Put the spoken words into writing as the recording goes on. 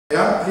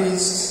I am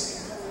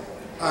pleased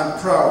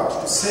and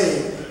proud to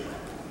say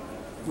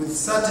with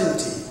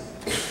certainty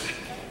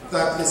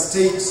that the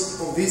state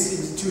of this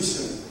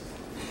institution,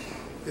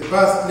 the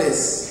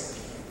birthplace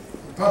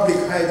of public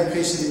higher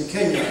education in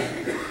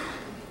Kenya,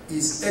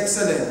 is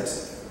excellent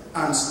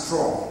and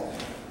strong.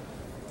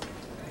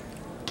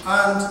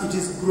 And it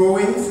is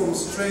growing from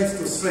strength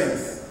to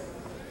strength.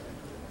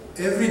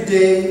 Every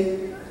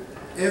day,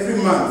 every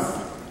month,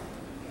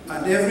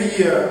 and every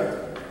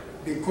year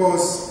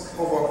because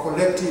of our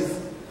collective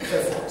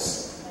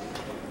efforts.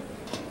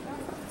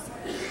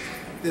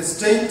 The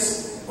state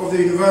of the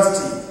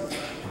university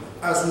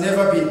has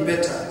never been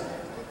better,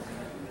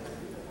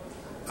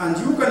 and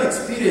you can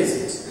experience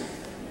it.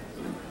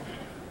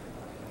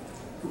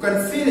 You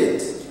can feel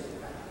it,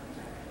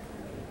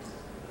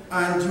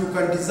 and you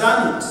can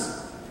discern it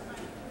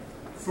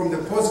from the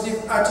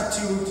positive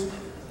attitude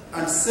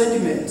and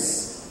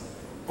sentiments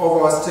of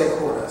our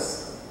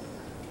stakeholders.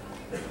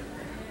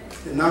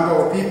 The number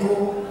of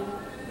people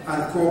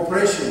and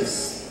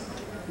corporations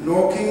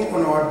knocking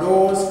on our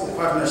doors for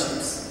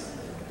partnerships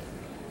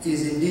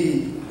is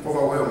indeed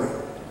overwhelming.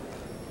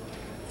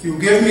 You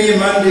gave me a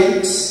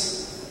mandate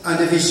and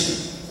a vision.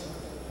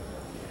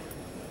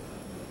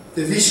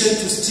 The vision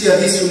to steer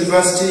this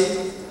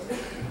university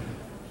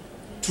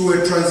to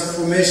a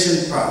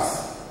transformation path.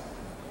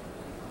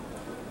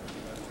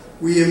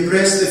 We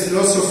embrace the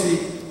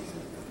philosophy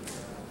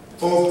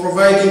of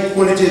providing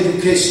quality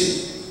education,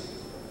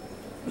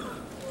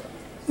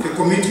 the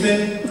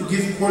commitment to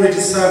give quality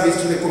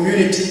service to the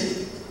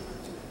community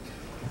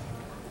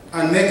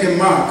and make a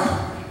mark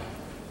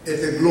at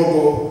the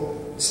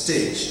global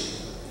stage.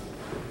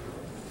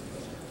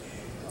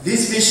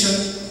 This vision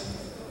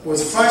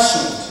was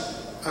fashioned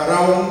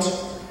around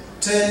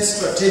 10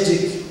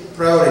 strategic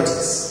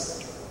priorities: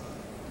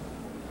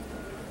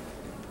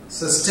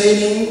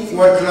 sustaining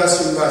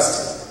world-class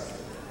university,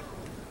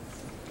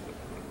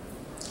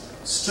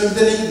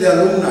 strengthening the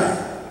alumni,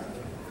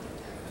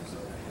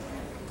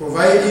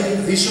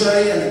 providing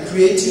visionary and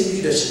creative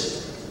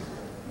leadership,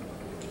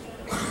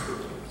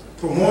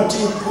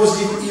 promoting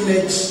positive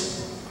image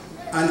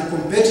and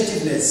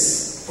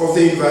competitiveness of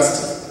the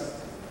university,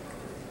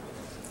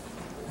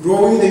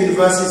 growing the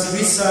university's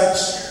research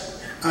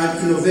and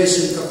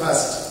innovation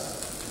capacity,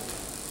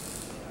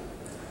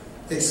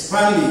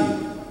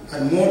 expanding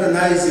and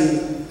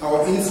modernizing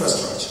our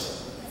infrastructure,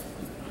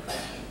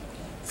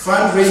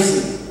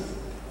 fundraising,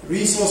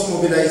 resource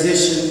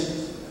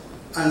mobilization,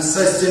 and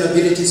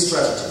sustainability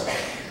strategy,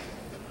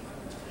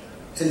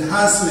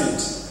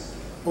 enhancement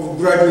of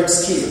graduate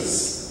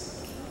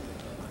skills,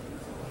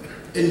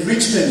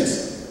 enrichment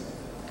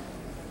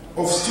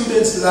of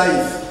students'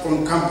 life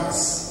on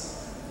campus,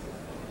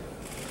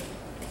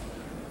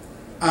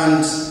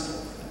 and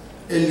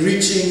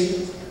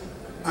enriching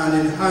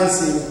and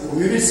enhancing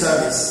community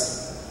service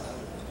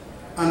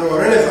and our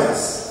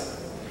relevance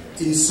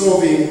in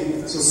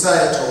solving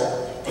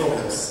societal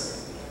problems.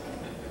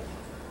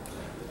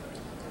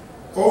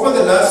 Over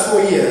the last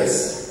 4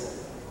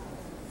 years,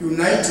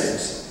 united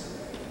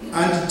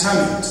and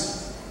determined,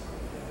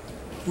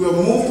 we have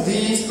moved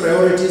these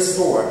priorities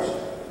forward,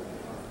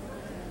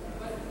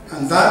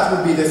 and that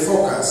will be the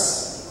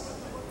focus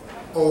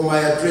of my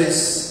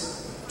address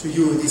to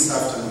you this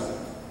afternoon.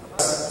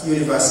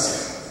 University.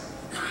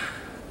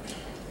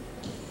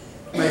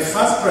 My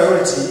first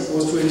priority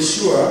was to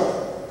ensure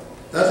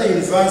that the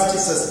university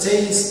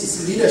sustains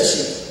its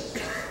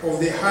leadership of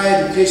the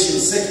higher education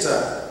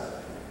sector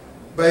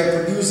by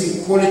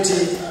producing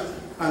quality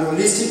and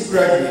holistic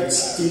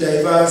graduates in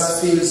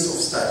diverse fields of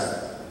study.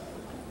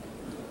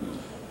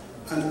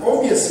 And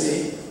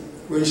obviously,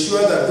 we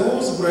ensure that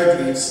those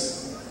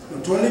graduates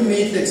not only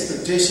meet the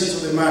expectations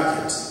of the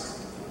market,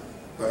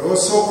 but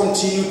also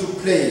continue to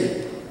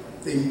play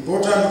the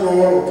important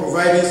role of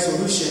providing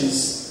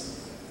solutions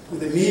to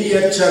the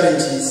myriad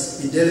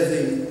challenges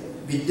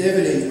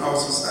bedeviling our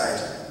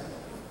society.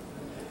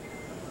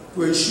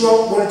 To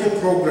ensure quality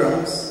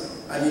programs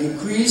and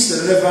increase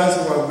the relevance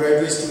of our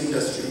graduates to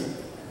industry,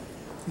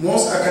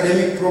 most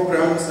academic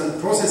programs and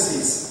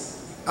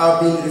processes are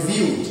being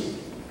reviewed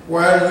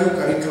while new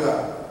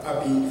curricula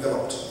are being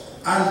developed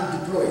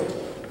and deployed.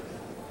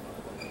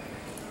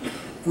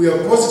 We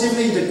have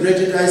positively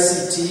integrated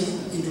ICT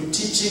into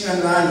teaching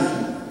and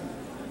learning,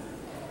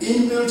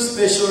 inbuilt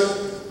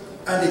spatial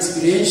and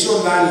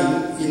experiential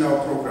learning in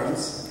our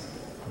programs,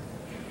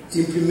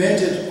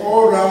 implemented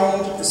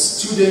all-round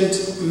student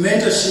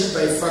mentorship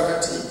by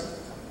faculty,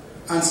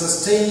 and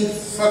sustained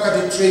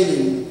faculty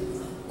training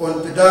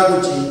on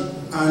pedagogy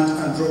and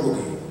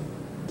andragogy.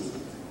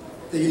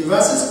 The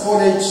University's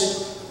College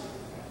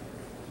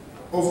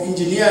of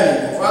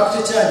Engineering, of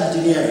Architecture and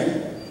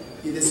Engineering,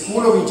 in the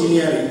School of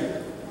Engineering,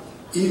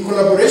 in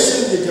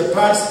collaboration with the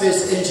Japan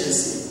Space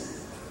Agency,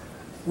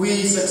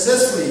 we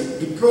successfully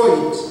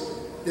deployed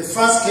the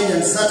first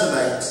Kenyan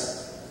satellite,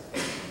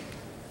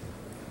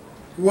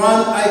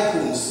 one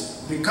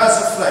ICON's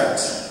recursive flight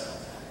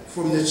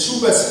from the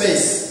Chuba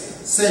Space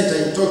Center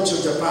in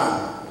Tokyo,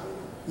 Japan,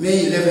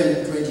 May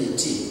 11,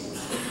 2018.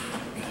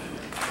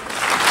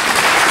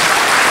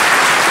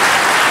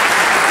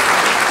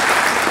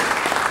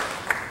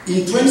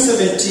 In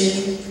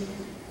 2017,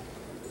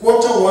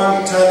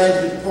 Q1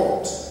 talent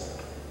report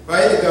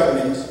by the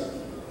government,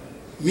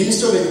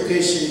 Minister of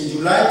Education in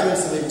July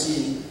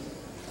 2017,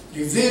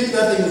 revealed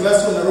that the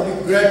University of Nairobi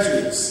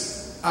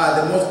graduates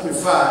are the most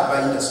preferred by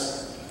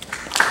industry.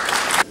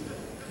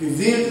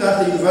 Revealed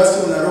that the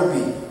University of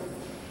Nairobi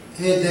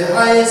had the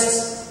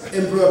highest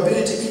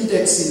employability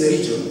index in the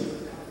region,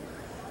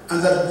 and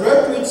that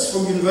graduates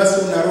from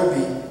University of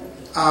Nairobi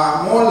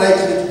are more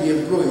likely to be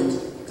employed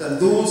than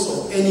those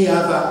of any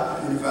other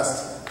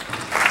university.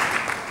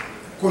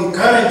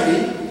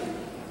 Concurrently,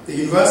 the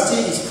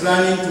university is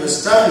planning to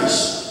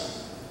establish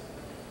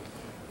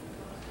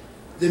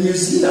the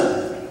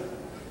Museum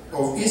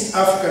of East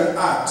African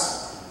Art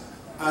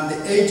and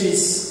the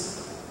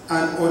Ages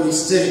and on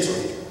its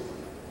territory.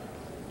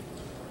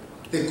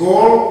 The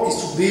goal is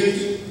to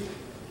build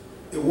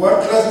a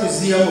world-class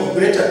museum of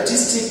great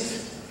artistic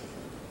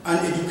and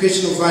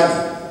educational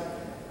value.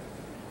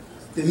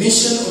 The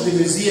mission of the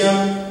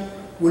museum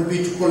will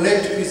be to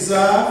collect,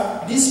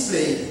 preserve,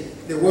 display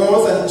the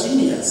wealth and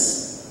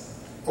genius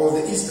of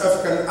the East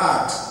African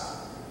art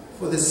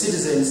for the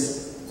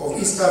citizens of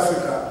East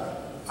Africa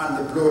and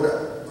the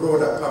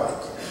broader public.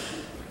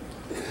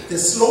 The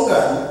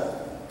slogan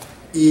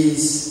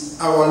is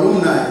 "Our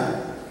alumni,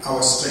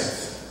 our strength."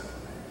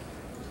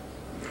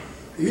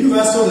 The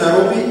University of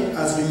Nairobi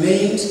has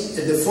remained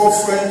at the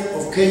forefront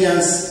of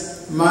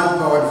Kenya's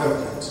manpower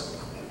development.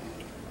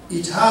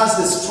 It has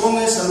the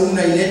strongest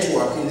alumni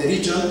network in the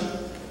region,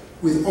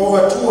 with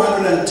over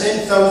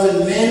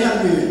 210,000 men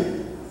and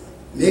women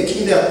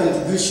making their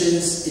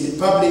contributions in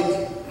public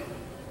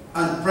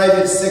and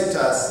private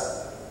sectors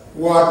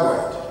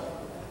worldwide.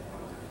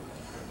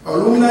 Our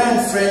alumni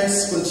and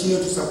friends continue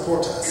to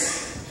support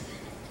us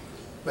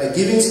by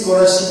giving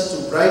scholarships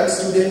to bright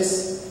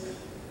students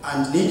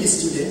and needy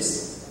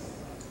students,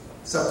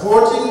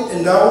 supporting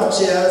endowed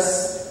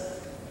chairs,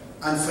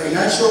 and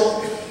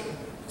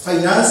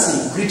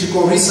financing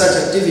critical research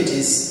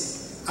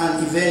activities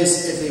and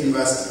events at the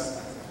university.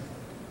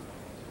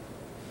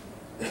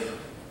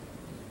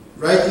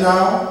 Right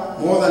now,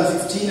 more than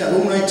 15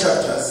 alumni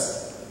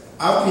chapters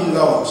have been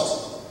launched,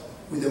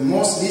 with the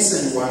most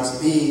recent ones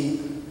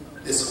being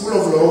the School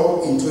of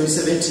Law in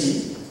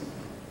 2017,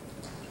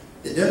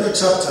 the Dental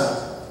chapter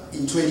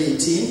in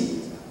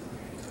 2018,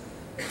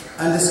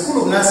 and the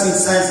School of Nursing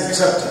Sciences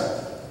chapter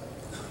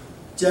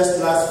just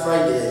last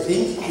Friday, I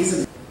think,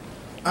 isn't it?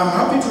 I'm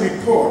happy to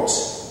report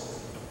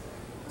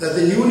that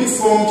the newly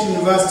formed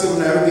University of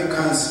Nairobi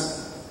Council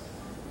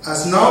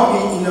has now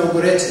been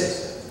inaugurated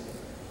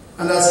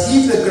and has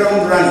hit the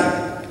ground running.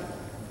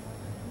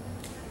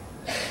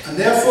 And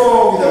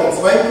therefore, with our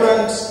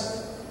vibrant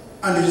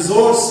and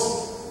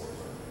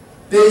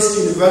resource-based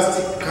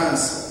University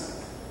Council,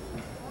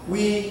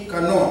 we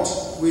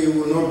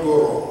will not go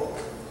wrong.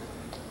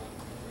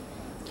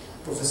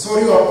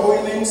 Professorial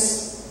appointments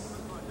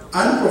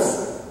and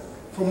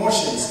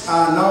promotions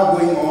are now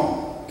going on.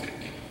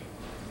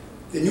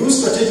 The new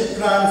strategic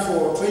plan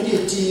for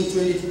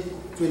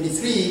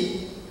 2018-2023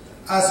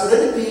 has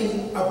already been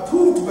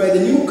approved by the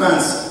new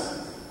council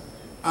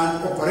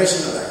and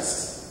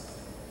operationalized.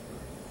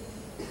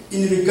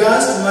 In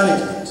regards to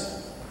management,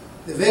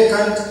 the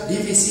vacant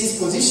DVC's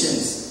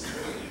positions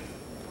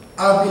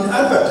have been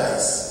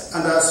advertised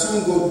and are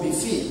soon going to be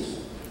filled.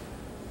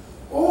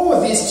 All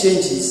these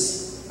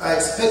changes are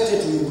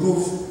expected to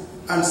improve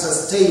and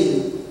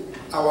sustain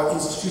our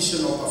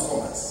institutional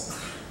performance.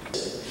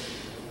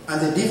 And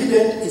the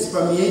dividend is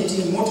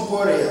permeating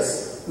multiple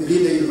areas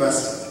within the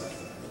university.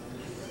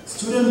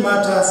 Student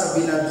matters have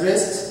been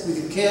addressed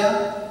with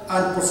care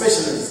and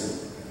professionalism,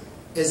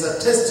 as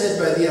attested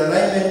by the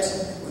alignment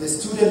of the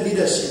student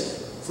leadership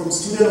from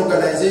Student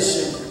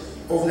Organization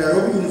of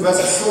Nairobi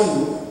University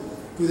SONU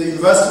to the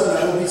University of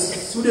Nairobi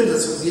Student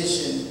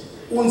Association,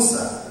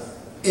 UNSA,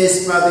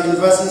 as per the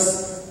University's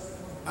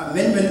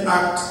Amendment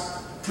Act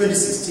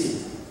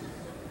 2016.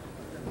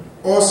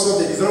 Also,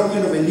 the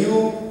development of a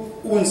new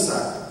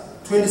UNSA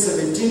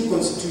 2017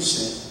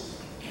 Constitution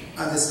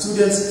and the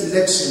students'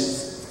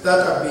 elections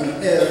that have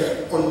been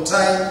held on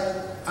time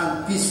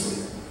and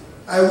peacefully.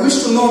 I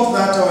wish to note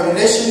that our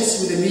relations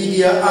with the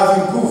media have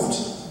improved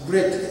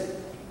greatly,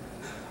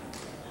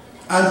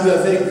 and we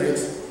are very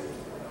grateful.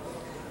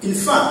 In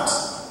fact,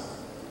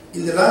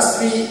 in the last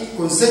 3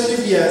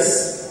 consecutive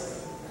years,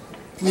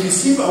 we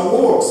received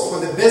awards for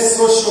the best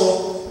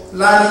social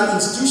learning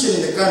institution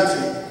in the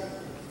country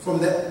from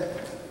the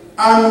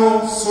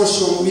annual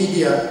Social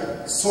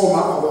Media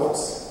SOMA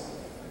Awards.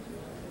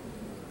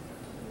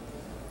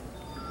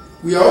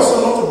 We are also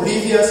not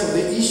oblivious of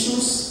the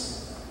issues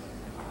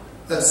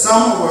that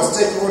some of our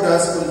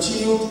stakeholders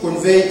continue to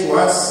convey to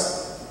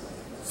us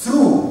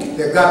through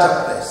the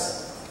gutter press.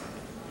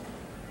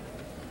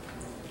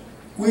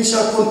 We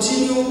shall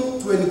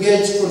continue to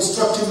engage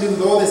constructively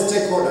with all the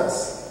stakeholders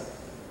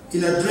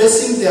in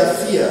addressing their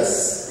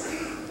fears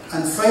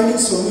and finding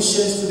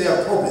solutions to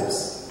their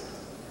problems.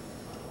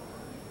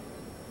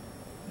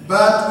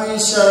 But we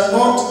shall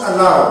not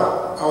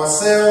allow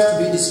ourselves to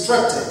be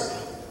distracted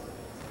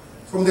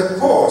from the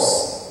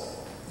course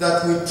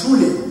that we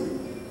truly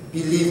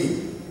believe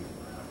in.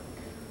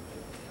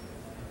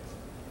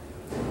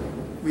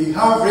 We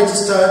have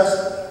registered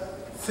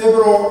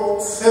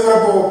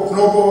favorable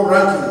global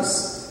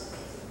rankings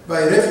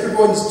by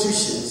reputable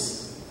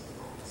institutions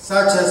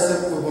such as the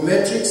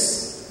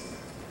Webometrics,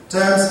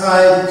 Times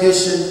Higher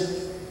Education,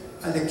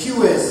 and the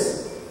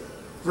QS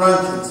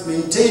rankings,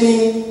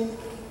 maintaining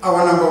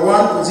our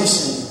 #1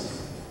 position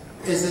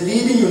as the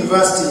leading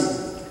university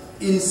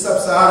in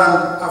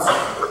sub-Saharan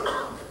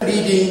Africa,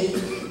 leading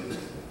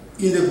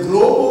in the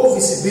global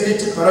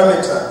visibility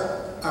parameter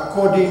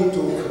according to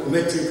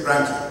Webometric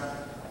ranking.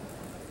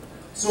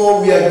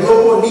 So we are a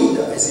global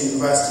leader as a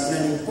university in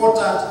an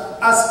important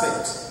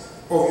aspect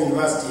of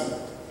university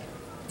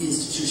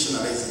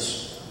institutionalization.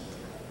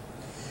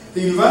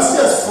 The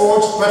university has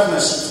forged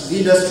partnerships with the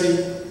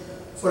industry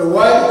for a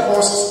wide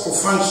host of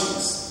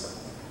functions.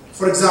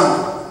 For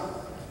example,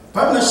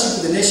 partnership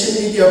with the Nation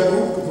Media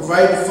Group to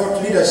provide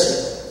thought leadership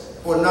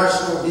on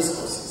national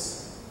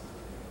discourses.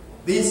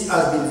 This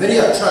has been very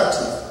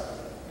attractive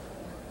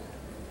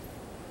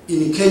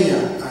in Kenya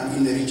and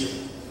in the region.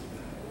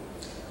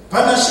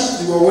 Partnership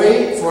with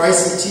Huawei for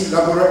ICT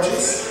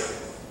laboratories.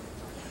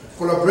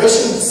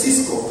 Collaboration with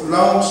Cisco to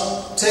launch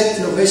Tech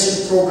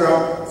Innovation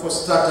Program for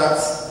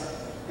startups.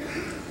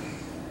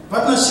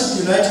 Partnership with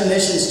United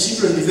Nations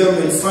Children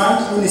Development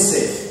Fund,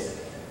 UNICEF,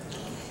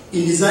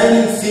 in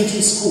designing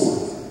Thinking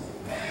School,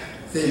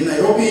 the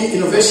Nairobi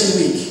Innovation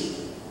Week,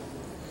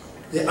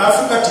 the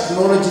Africa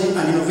Technology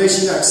and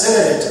Innovation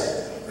Accelerator.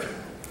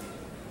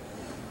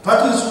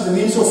 Partnership with the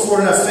Ministry of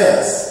Foreign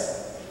Affairs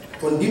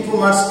on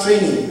diplomats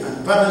training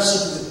and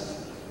partnership with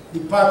the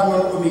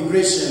Department of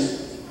Immigration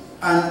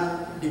and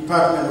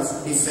Department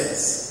of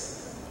Defense.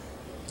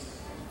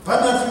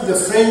 Partnership with the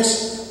French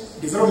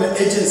Development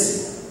Agency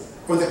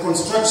on the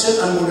construction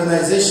and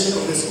modernization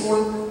of the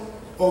School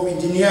of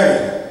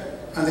Engineering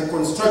and the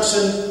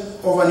construction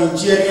of an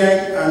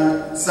engineering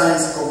and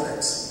science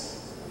complex.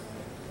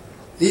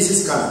 This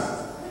is coming.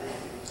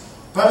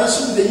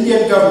 Partnership with the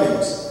Indian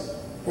government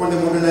on the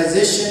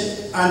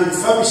modernization and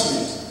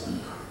refurbishment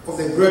of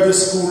the graduate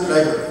school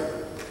library.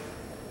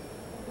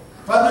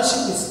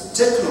 Partnership with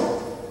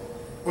Techno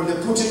on the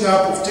putting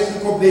up of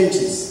technical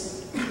benches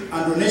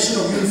and donation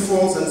of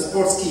uniforms and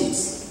sports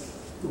kits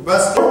to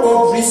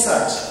basketball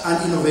research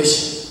and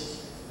innovation.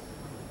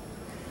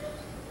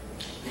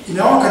 In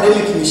our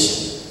academic mission,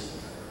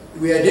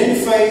 we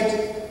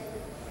identified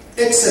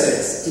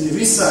excellence in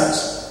research,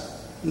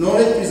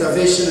 knowledge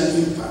preservation and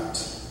impact.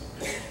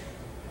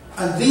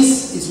 And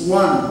this is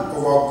one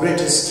of our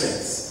greatest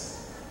strengths.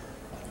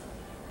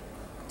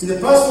 In the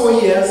past 4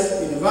 years,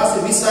 the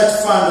University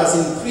Research Fund has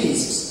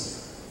increased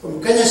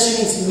from Kenya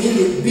shillings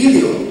billion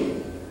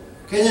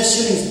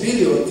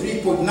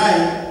 3.9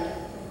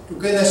 to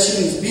Kenya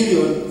shillings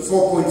billion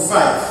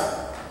 4.5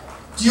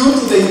 due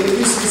to the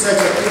increased research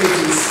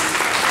activities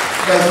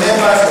by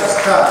members of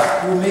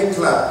staff who make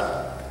club.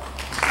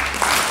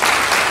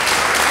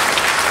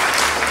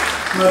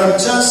 Madam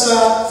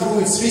Chancellor, through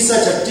its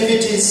research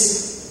activities,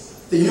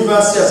 the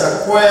university has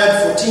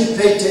acquired 14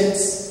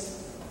 patents,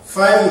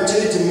 5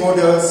 utility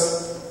models,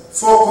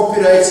 4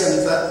 copyrights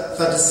and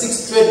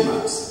 36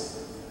 trademarks.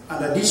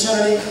 And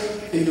additionally,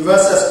 the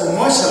university has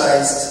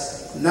commercialized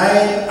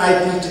 9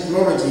 IP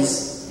technologies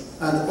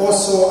and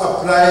also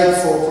applied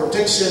for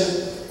protection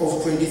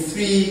of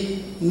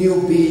 23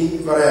 new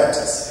bean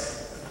varieties.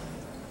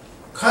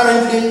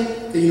 Currently,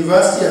 the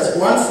university has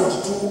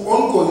 142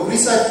 ongoing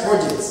research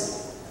projects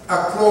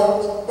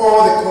across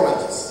all the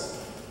colleges.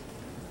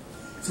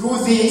 Through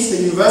these, the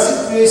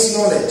university creates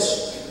knowledge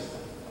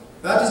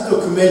that is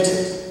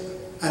documented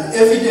and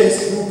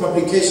evidenced through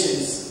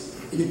publications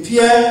in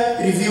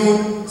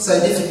peer-reviewed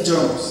scientific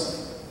journals.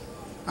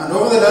 And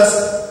over the last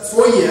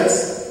 4 years,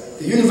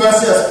 the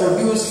university has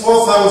produced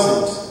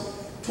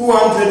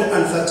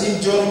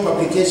 4,213 journal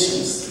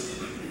publications,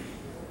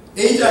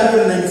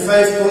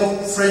 895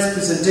 conference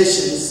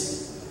presentations,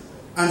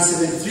 and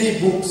 73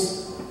 books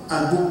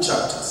and book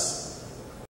chapters.